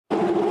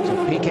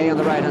PK on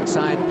the right hand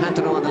side,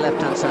 Pantano on the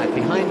left hand side.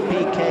 Behind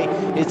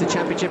PK is the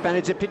championship, and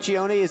it's a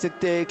Piccioni. Is it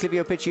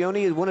Clivio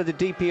Piccioni? One of the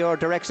DPR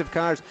directive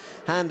cars.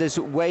 Hand is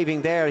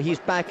waving there. He's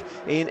back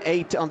in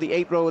 8 on the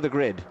 8th row of the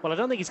grid. Well, I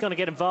don't think he's going to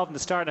get involved in the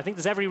start. I think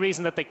there's every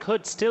reason that they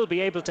could still be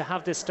able to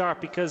have this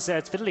start, because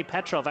it's Vitaly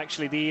Petrov,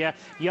 actually, the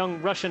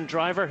young Russian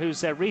driver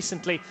who's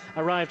recently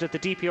arrived at the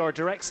DPR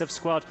directive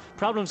squad.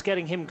 Problems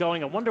getting him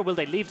going. I wonder, will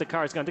they leave the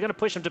cars going? They're going to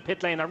push him to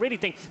pit lane. I really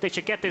think they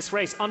should get this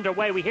race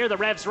underway. We hear the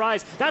revs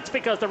rise. That's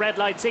because the red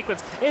light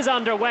sequence is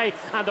underway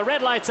and the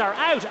red lights are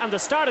out, and the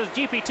start of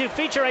the GP2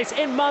 feature race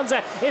in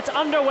Monza, it's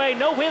underway.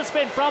 No wheel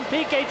spin from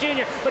PK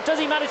Jr., but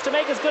does he manage to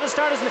make as good a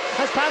start as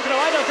Pantano?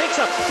 I don't think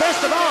so.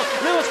 First of all,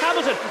 Lewis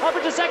Hamilton up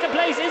into second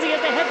place. Is he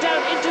as they head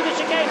down into the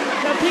chicane?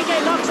 Now PK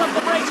locks up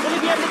the brakes. Will he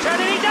be able to turn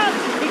it? He does!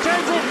 He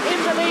turns it in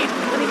the lead,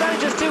 and he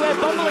manages to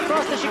bumble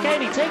across the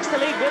chicane. He takes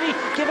the lead. Will he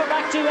give it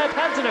back to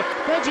Pantano?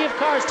 Plenty of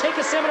cars take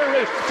a similar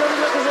route.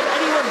 Doesn't look as if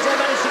anyone's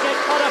managed to get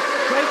caught up.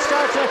 Great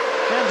start to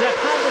and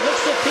Pantano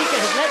looks at PK,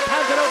 has let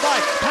Pantano by.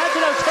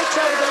 Pantano takes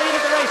over the lead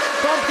of the race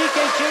from PK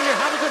Jr.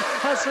 Hamilton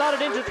has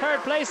slotted into third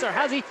place, or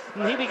has he?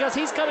 Because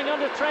he's coming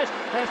under threat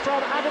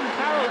from Adam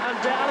Carroll and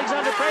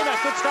Alexander Prema.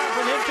 Good start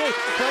from him too.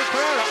 Frank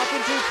Pereira up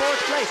into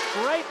fourth place.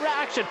 Great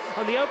reaction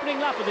on the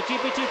opening lap of the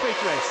GP2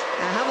 feature race.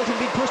 Hamilton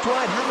being pushed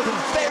wide. Hamilton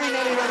very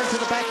nearly ran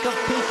into the back of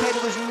PK.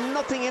 There was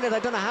nothing in it.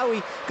 I don't know how he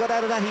got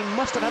out of that. He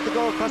must have had to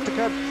go across the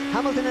curb.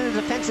 Hamilton in a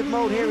defensive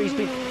mode here. He's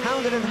been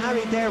hounded and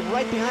harried there.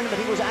 Right behind him, I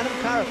think it was Adam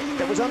Carroll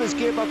that was on his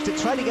gearbox to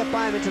try to get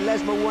by him into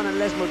Lesmo 1 and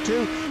Lesmo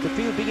 2. The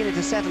field beginning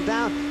to settle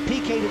down.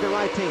 PK did the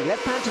right thing. Let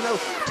Pantano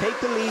take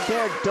the lead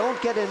there.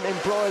 Don't get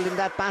embroiled in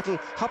that battle.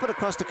 Hop it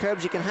across the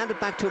curbs. You can hand it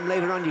back to him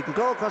later on. You can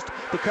go across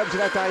the curbs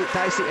without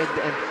dicing.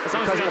 As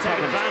long as he didn't take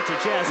an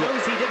advantage, yeah. As long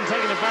as he didn't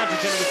take an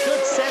advantage, and it was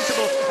good,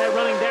 sensible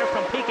running there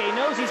from PK. He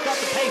knows he's got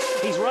the pace.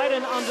 He's right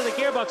in onto the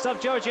gearbox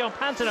of Giorgio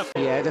Pantano.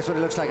 Yeah, that's what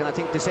it looks like, and I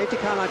think the safety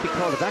car might be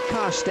called. If that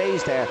car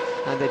stays there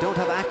and they don't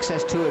have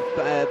access to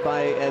it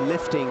by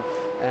lifting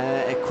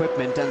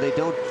equipment, and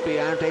they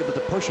aren't able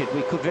to push it,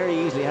 we could very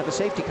easily have a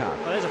safety car.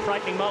 Well, there's a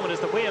frightening moment as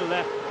the wheel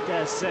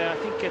I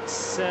think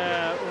it's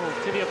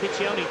Clivio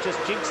Piccioni just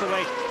jinks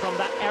away from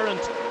that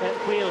errant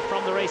wheel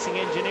from the racing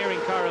engineering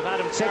car of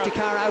Adam Carroll. Safety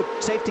car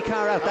out, safety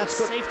car out. That's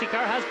good. Safety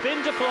car has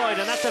been deployed,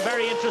 and that's a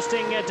very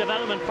interesting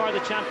development for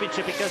the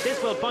championship, because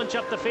this will bunch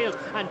up the field,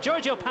 and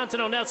Giorgio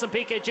Pantano, Nelson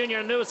Piquet Jr.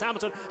 and Lewis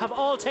Hamilton have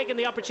all taken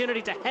the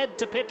opportunity to head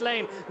to pit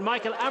lane.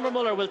 Michael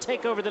Ammermuller will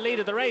take over the lead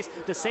of the race.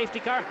 The safety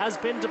car has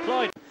been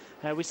deployed.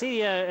 We see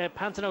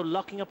Pantano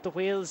locking up the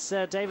wheels.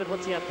 David,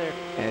 what's he at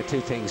there?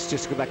 Two things.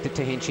 Just to go back to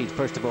Tehinchi.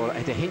 First of all,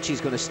 Tehinchi's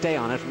going to stay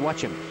on it.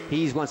 Watch him.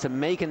 He wants to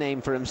make a name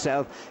for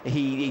himself.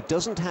 He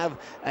doesn't have,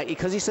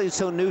 because he's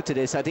so new to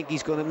this, I think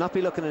he's going to not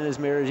be looking in his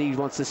mirrors. He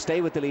wants to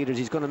stay with the leaders.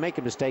 He's going to make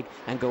a mistake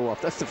and go off.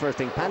 That's the first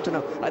thing.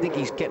 Pantano, I think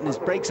he's getting his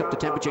brakes up to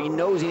temperature. He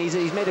knows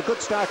he's made a good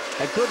start,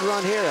 a good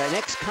run here. An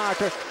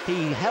ex-carter.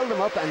 He held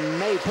him up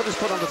and put his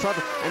foot on the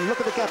throttle. And look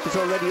at the gap that's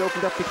already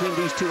opened up between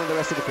these two and the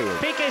rest of the field.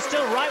 Piquet's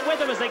still right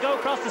with him as they go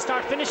across the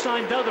start-finish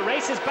line, though. The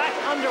race is back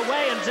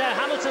underway, and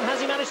Hamilton,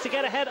 has he managed to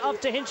get ahead of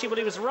Tehinchi? Well,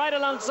 he was right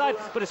alongside,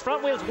 but his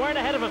front wheels weren't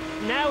ahead of him.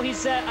 Now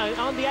he's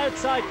on the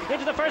outside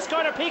into the first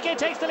corner. Piquet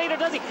takes the lead, or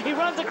does he? He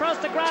runs across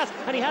the grass,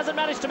 and he hasn't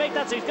managed to make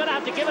that, so he's going to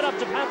have to give it up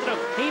to Pantano.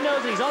 He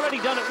knows that he's already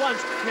done it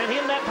once. Now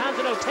he'll let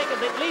Pantano take it.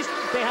 At least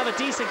they have a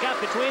decent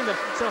gap between them.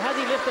 So has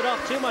he lifted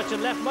off too much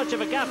and left much of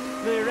a gap?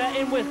 They're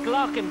in with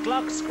Glock, and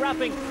Glock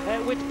scrapping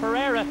with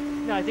Pereira.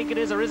 No, I think it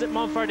is, or is it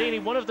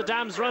Monfardini? One of the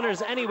Dam's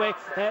runners anyway,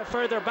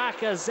 further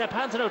back, as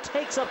Pantano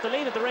takes up the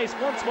lead of the race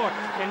once more,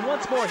 and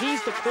once more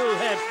he's the cool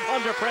head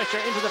under pressure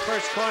into the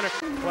first corner.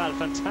 Well,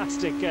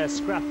 fantastic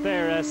scrap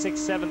there, 6th,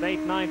 7th,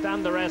 8th, 9th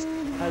and the rest,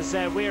 as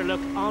we're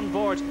on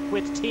board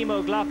with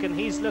Timo Glock, and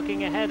he's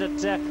looking ahead at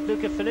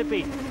Luca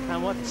Filippi.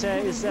 And what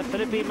is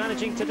Filippi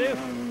managing to do?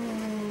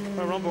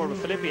 We're on board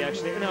with Filippi,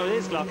 actually. No, it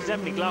is Glock. It's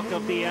definitely Glock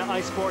of the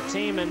iSport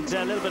team, and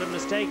a little bit of a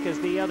mistake as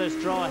the others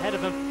draw ahead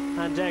of him.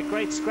 And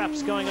great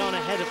scraps going on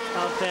ahead of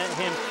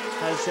him,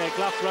 as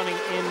Glock running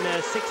in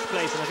 6th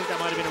place, and I think that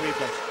might have been a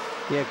replay.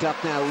 Yeah,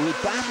 Glock now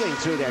battling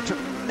through there.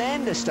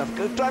 Tremendous stuff.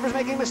 Good driver's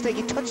making a mistake.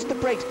 He touched the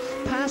brakes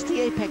past the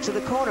apex of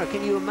the corner.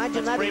 Can you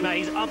imagine that? Prema,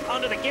 he's up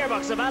under the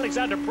gearbox of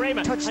Alexander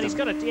Prema, and he's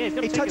going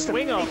to take his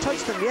wing off. He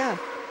touched them, yeah.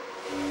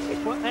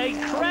 An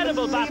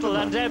incredible battle,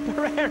 and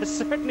Pereira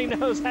certainly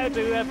knows how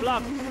to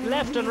block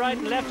left and right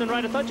and left and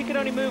right. I thought you could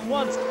only move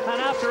once,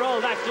 and after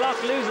all that,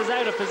 Glock loses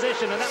out of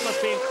position, and that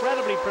must be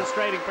incredibly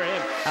frustrating for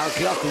him.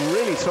 Glock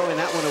really throwing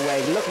that one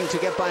away, looking to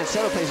get by in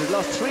several places.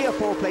 Lost 3 or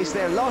 4 places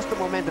there, lost the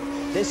momentum.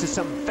 This is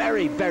some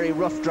very, very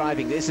rough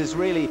driving. This is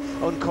really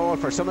uncalled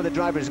for. Some of the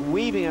drivers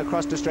weaving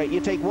across the straight. You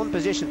take one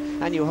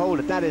position and you hold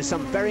it. That is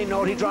some very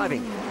naughty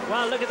driving.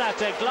 Well, look at that.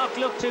 Glock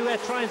looked to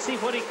try and see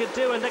what he could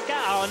do, and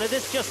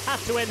this just had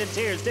to end in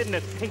tears, didn't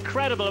it?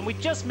 Incredible, and we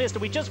just missed it.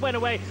 We just went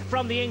away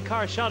from the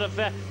in-car shot of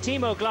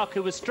Timo Glock,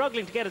 who was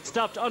struggling to get it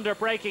stopped under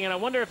braking, and I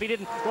wonder if he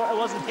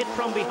wasn't hit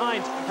from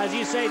behind. As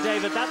you say,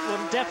 David, that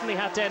one definitely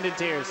had to end in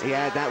tears.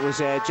 Yeah, that was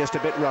just a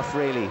bit rough,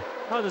 really.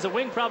 Oh, there's a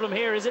wing problem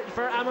here. Is it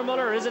for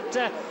Ammermuller, or is it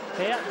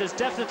Yeah, there's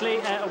definitely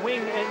a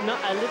wing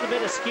a little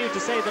bit askew, to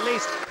say the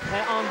least,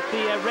 on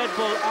the Red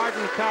Bull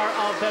Arden car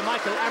of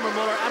Michael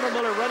Ammermuller.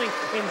 Ammermuller running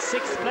in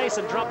 6th place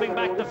and dropping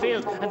back the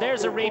field. And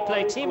there's a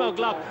replay. Timo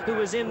Glock, who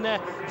was in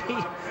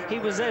he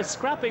was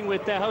scrapping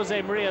with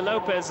Jose Maria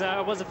Lopez,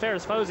 was a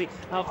Ferris Fosi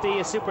of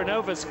the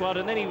Supernova squad,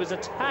 and then he was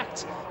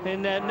attacked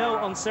in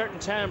no uncertain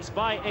terms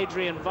by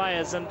Adrian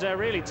Valles, and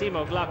really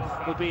Timo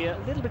Glock will be a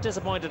little bit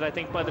disappointed, I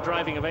think, by the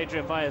driving of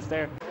Adrian Valles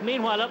there.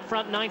 Meanwhile, up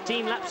front,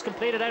 19 laps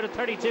completed out of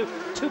 32,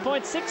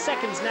 2.6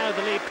 seconds now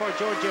the lead for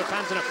Giorgio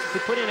Pantano, who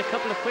put in a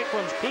couple of quick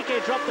ones.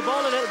 Piquet dropped the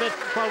ball a little bit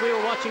while we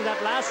were watching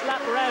that last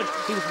lap around.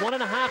 He was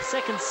 1.5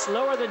 seconds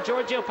slower than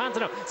Giorgio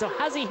Pantano. So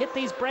has he hit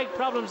these brake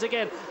problems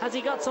again? Has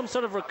he got some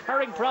sort of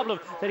recurring problem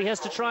that he has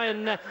to try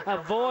and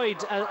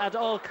avoid at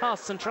all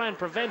costs and try and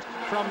prevent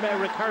from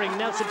recurring?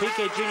 Nelson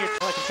Piquet Jr.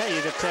 Well, I can tell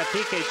you that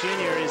Piquet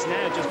Jr. is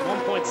now just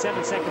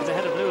 1.7 seconds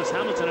ahead of Lewis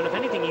Hamilton, and if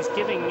anything, he's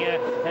giving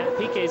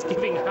Piquet is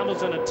giving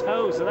Hamilton a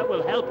toe, so that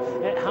will help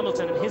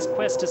Hamilton in his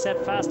quest to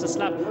set fastest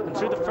lap. And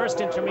through the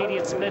first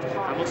intermediate split,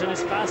 Hamilton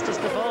is fastest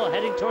of all,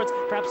 heading towards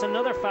perhaps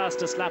another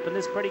fastest lap in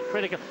this pretty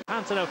critical.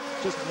 Pantano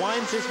just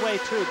winds his way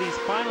through these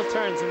final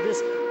turns in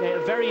this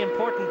very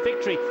important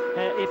victory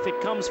if it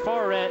comes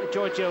for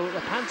Giorgio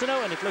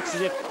Pantano, and it looks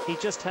as if he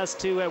just has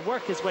to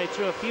work his way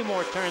through a few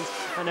more turns,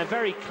 and a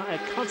very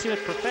consummate,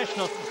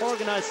 professional,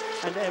 organised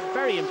and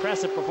very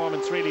impressive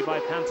performance really by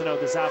Pantano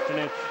this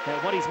afternoon.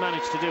 What he's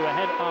managed to do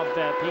ahead of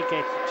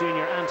Piquet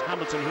Jr. and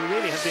Hamilton, who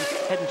really have been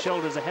head and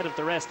shoulders ahead of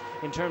the rest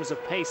in terms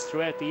of pace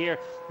throughout the year.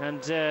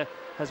 And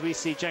as we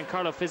see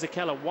Giancarlo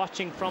Fisichella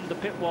watching from the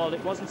pit wall,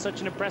 it wasn't such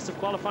an impressive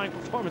qualifying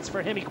performance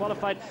for him. He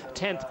qualified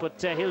 10th,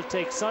 but he'll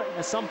take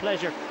some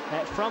pleasure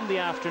from the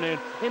afternoon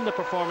in the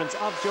performance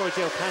of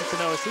Giorgio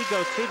Pantano as he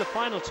goes through the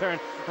final turn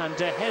and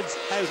heads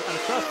out and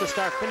across the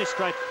start-finish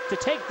stride to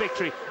take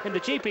victory in the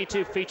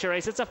GP2 feature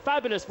race. It's a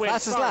fabulous win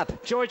fastest for lap.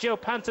 Giorgio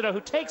Pantano,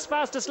 who takes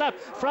fastest lap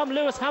from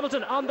Lewis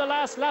Hamilton on the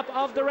last lap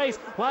of the race.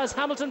 Was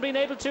Hamilton being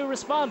able to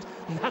respond?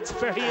 That's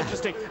very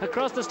interesting.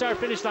 Across the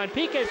start-finish line,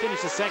 Piquet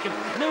finishes second,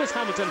 Lewis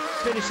Hamilton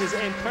finishes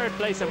in 3rd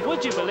place, and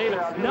would you believe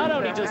it, not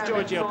only does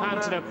Giorgio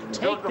Pantano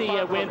take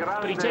the win,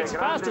 but he takes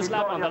fastest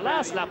lap on the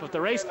last lap of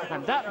the race,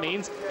 and that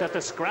means that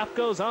the scrap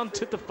goes on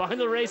to the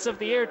final race of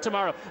the year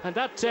tomorrow. And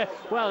that,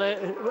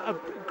 a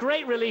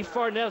great relief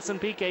for Nelson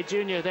Piquet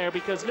Jr. there,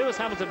 because Lewis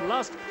Hamilton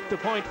lost the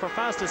point for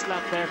fastest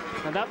lap there,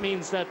 and that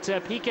means that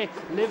Piquet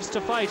lives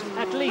to fight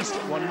at least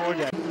one more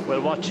day.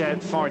 We'll watch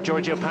out for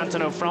Giorgio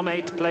Pantano from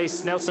 8th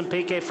place, Nelson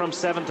Piquet from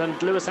 7th,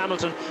 and Lewis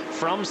Hamilton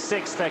from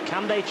 6th.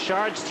 Can they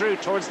charge through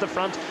towards the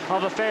front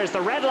of affairs?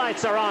 The red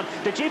lights are on.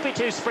 The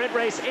GP2 sprint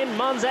race in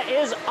Monza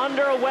is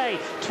underway.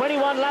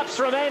 21 laps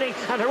remaining,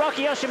 and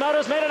Hiroki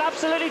Yoshimoto's made an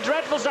absolutely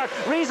dreadful start.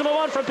 Reasonable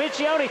one from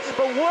Piccioni,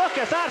 but look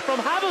at that from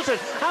Hamilton.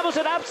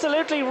 Hamilton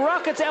absolutely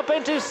rockets up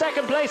into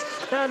 2nd place,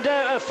 and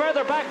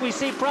further back we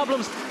see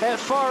problems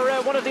for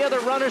one of the other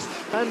runners,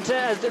 and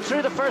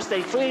through the first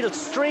day field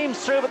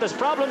streams through, but there's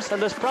problems,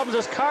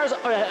 there's cars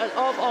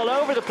all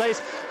over the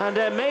place, and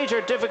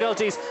major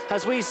difficulties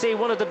as we see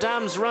one of the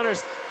Dams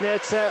runners.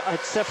 It's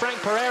Frank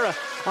Pereira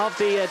of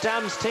the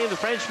Dams team, the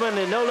Frenchman.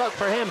 No luck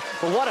for him,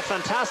 but what a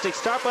fantastic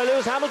start by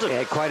Lewis Hamilton.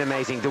 Yeah, quite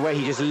amazing the way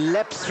he just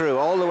leapt through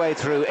all the way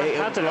through.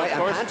 And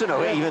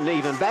Pantano, yeah.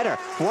 even better.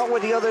 What were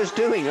the others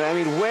doing? I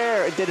mean,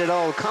 where did it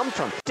all come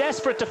from?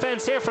 Desperate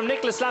defence here from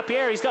Nicolas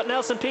Lapierre. He's got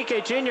Nelson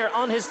Piquet Jr.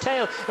 on his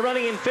tail,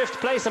 running in 5th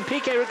place, and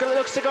Piquet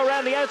looks to go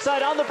around the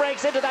outside on the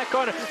brakes into that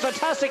corner.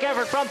 Fantastic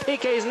effort from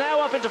Piquet. He's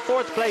now up into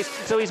 4th place,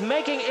 so he's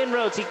making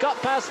inroads. He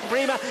got past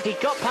Prima, he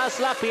got past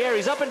Lapierre,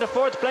 he's up into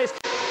 4th place.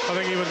 I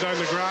think he went down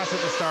the grass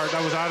at the start.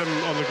 That was Adam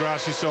on the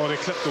grass. You saw they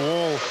clipped the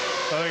wall.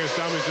 I think it's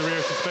damaged the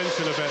rear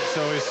suspension a bit,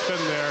 so he's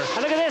spinning there.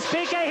 And look at this,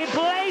 Piquet, he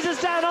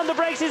blazes down on the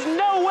brakes. There's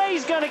no way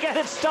he's going to get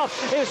it stopped.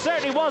 It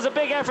certainly was a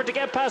big effort to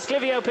get past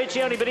Clivio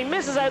Piccioni, but he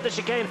misses out the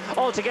chicane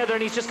altogether,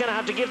 and he's just going to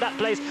have to give that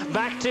place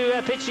back to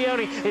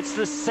Piccioni. It's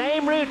the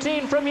same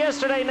routine from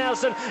yesterday,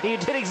 Nelson. He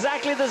did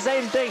exactly the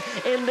same thing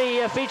in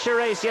the feature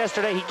race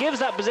yesterday. He gives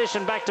that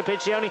position back to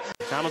Piccioni.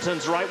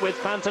 Hamilton's right with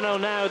Pantano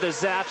now.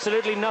 There's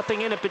absolutely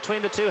nothing in it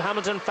between the two.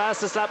 Hamilton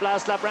fastest lap,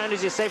 last lap round,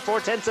 as you say,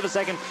 0.4 of a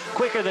second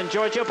quicker than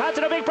Giorgio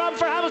Pantano. Big problem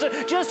for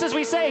Hamilton. Just as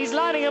we say, he's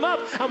lining him up,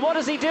 and what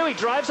does he do? He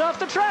drives off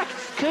the track.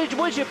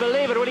 Would you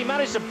believe it, when he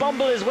managed to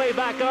bumble his way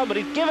back on, but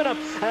he'd given up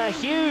a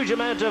huge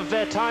amount of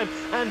time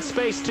and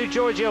space to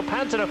Giorgio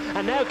Pantano,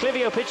 and now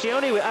Clivio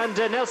Piccioni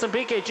and Nelson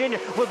Piquet Jr.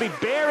 will be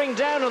bearing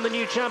down on the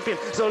new champion.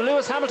 So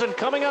Lewis Hamilton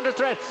coming under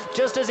threat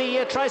just as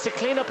he tries to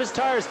clean up his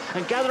tyres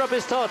and gather up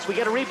his thoughts. We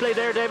get a replay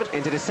there, David.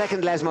 Into the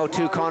second Lesmo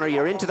 2 corner,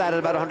 you're into that at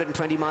about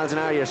 120 miles an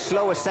hour. Your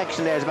slowest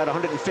section there is about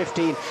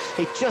 115.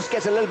 He just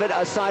gets a little bit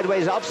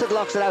sideways opposite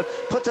locks it out,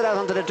 puts it out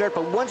onto the dirt.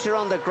 But once you're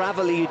on the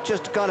gravel, you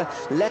just got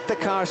to let the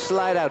car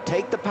slide out,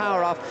 take the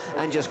power off,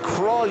 and just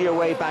crawl your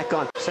way back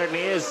on.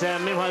 Certainly is.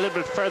 Meanwhile, a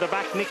little bit further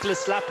back,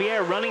 Nicolas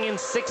Lapierre running in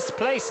 6th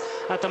place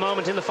at the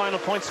moment in the final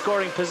point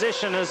scoring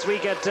position, as we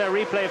get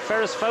replay of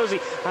Ferris Fozy,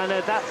 and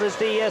that was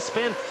the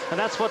spin, and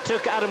that's what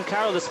took Adam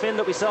Carroll, the spin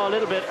that we saw a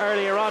little bit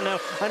earlier on. Now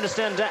I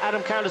understand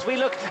Adam Carroll, as we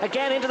look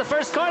again into the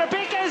first corner,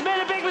 Piquet's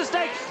made a big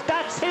mistake.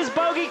 That's his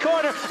bogey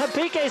corner, and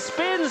Piquet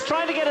spins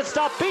trying to get it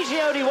stopped.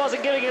 Piccioni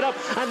wasn't giving it up,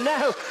 and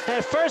now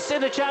first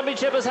in the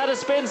championship has had a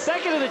spin,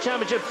 second in the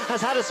championship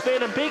has had a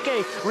spin, and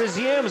Piquet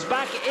resumes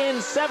back in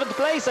 7th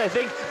place, I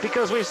think,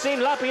 because we've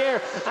seen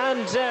Lapierre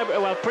and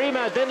well,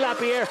 Prima, then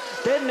Lapierre,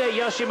 then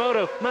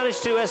Yoshimoto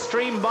managed to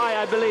stream by,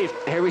 I believe.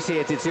 Here we see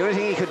it. It's the only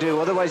thing he could do,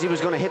 otherwise he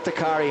was going to hit the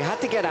car. He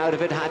had to get out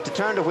of it, had to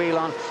turn the wheel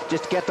on,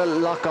 just get the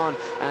lock on,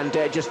 and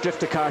just drift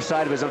the car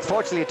sideways.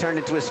 Unfortunately, it turned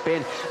into a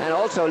spin. And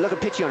also, look at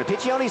Piccioni.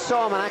 Piccioni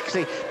saw him, and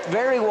actually,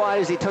 very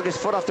wise, he took his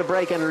foot off the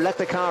brake and let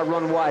the car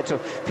run wide. So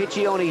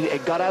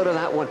Piccioni got out of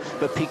that one,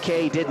 but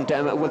Piquet didn't.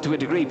 Well, to a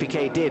degree,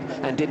 Piquet did,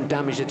 and didn't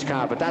damage its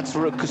car. But that's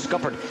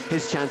scuppered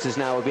his chances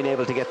now of being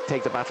able to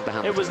take the battle to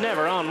Hamilton. It was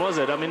never on, was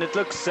it? I mean, it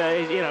looks,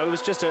 you know, it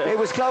was just a... It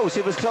was close.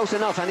 It was close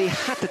enough, and he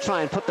had to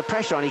try and put the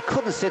pressure on. He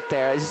couldn't sit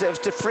there. It's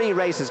a free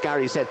race, as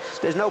Gary said.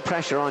 There's no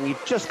pressure on.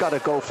 You've just got to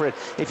go for it.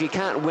 If you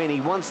can't win,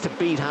 he wants to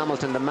beat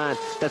Hamilton, the man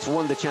that's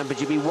won the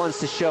championship. He wants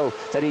to show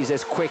that he's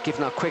as quick, if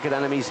not quicker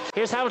than him.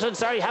 Here's Hamilton,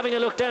 sorry, having a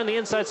look down the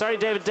inside. Sorry,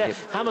 David. Yep.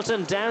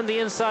 Hamilton down the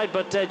inside,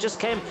 but just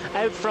came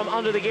out from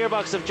under the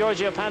gearbox of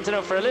Giorgio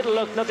Pantano for a little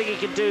look. Nothing he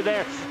could do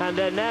there. And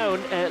now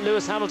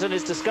Lewis Hamilton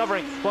is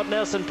discovering what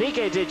Nelson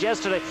Piquet did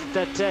yesterday,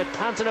 that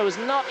Pantano is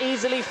not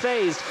easily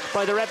fazed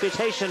by the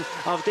reputation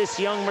of this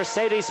young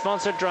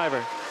Mercedes-sponsored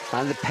driver.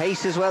 And the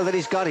pace as well that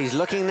he's got. He's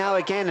looking now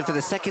again for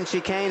the second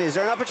chicane. Is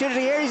there an opportunity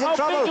here? He's in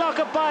trouble. Big lock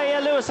up by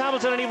Lewis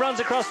Hamilton, and he runs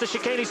across the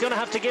chicane. He's going to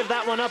have to give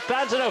that one up.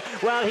 Pantano,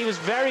 well, he was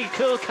very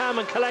cool, calm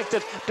and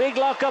collected. Big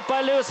lock up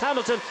by Lewis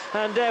Hamilton,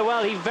 and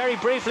well, he very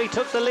briefly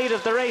took the lead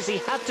of the race. He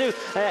had to,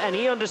 and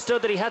he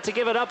understood that he had to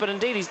give it up, and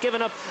indeed he's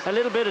given up a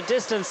little bit of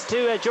distance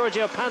to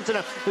Giorgio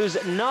Pantano,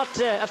 who's not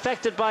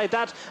affected by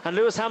that. And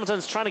Lewis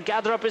Hamilton's trying to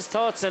gather up his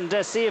thoughts and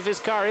see if his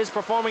car is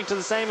performing to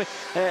the same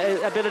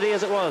ability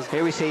as it was.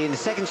 Here we see in the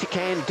second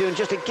chicane, doing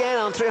just again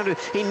on 300.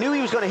 He knew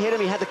he was going to hit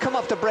him. He had to come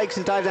off the brakes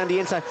and dive down the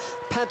inside.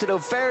 Pantano,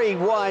 very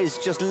wise,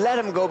 just let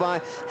him go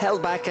by,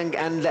 held back and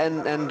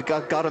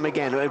got him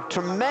again. A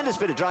tremendous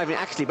bit of driving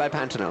actually by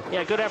Pantano.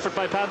 Yeah, good effort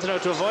by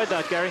Pantano to avoid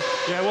that, Gary.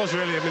 Yeah, it was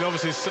really. I mean,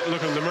 obviously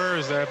looking at the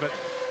mirrors there, but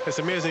it's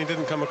amazing he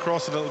didn't come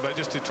across a little bit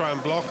just to try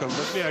and block him.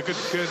 But yeah, good,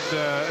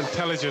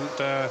 intelligent,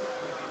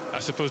 I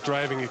suppose,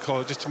 driving, you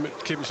call it, just to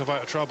keep himself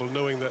out of trouble,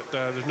 knowing that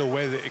there's no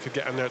way that he could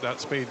get in there at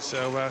that speed.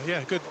 So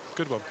yeah,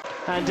 good one.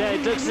 And it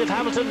looks as if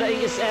Hamilton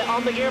is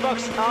on the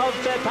gearbox of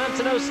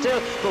Pantano still,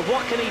 but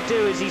what can he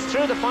do? Is he's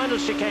through the final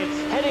chicane,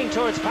 heading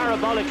towards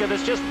Parabolica.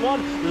 There's just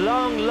one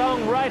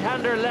long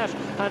right-hander left,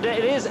 and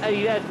it is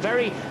a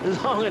very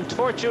long and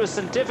tortuous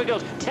and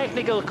difficult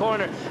technical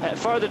corner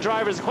for the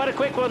drivers. Quite a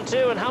quick one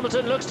too, and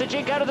Hamilton looks to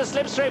jink out of the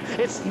slipstream.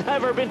 It's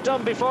never been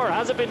done before,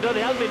 has it been done?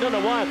 It hasn't been done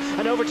in a while.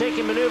 An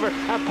overtaking manoeuvre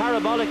at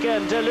Parabolica,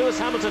 and Lewis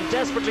Hamilton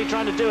desperately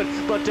trying to do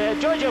it, but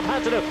Giorgio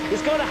Pantano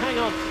is going to hang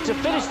on to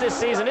finish this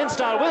season in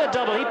style with a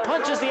double. He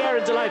punches the air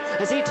into life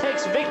as he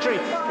takes victory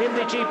in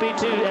the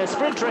GP2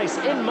 sprint race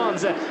in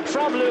Monza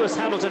from Lewis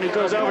Hamilton, who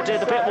goes over to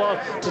the pit wall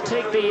to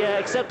take the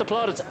accept the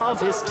plaudits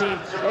of his team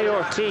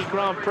ART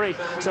Grand Prix.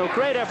 So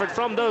great effort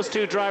from those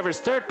two drivers.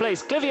 Third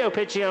place, Livio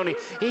Piccioni,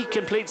 he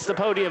completes the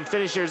podium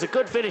finishers. A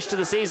good finish to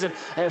the season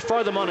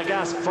for the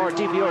Monegasque for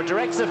DPR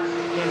Directive.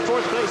 In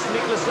fourth place,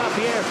 Nicolas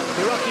Lapierre,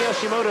 Hiroki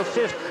Yoshimoto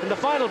fifth, and the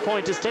final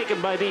point is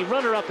taken by the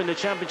runner-up in the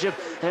championship,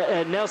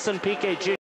 Nelson Piquet Jr.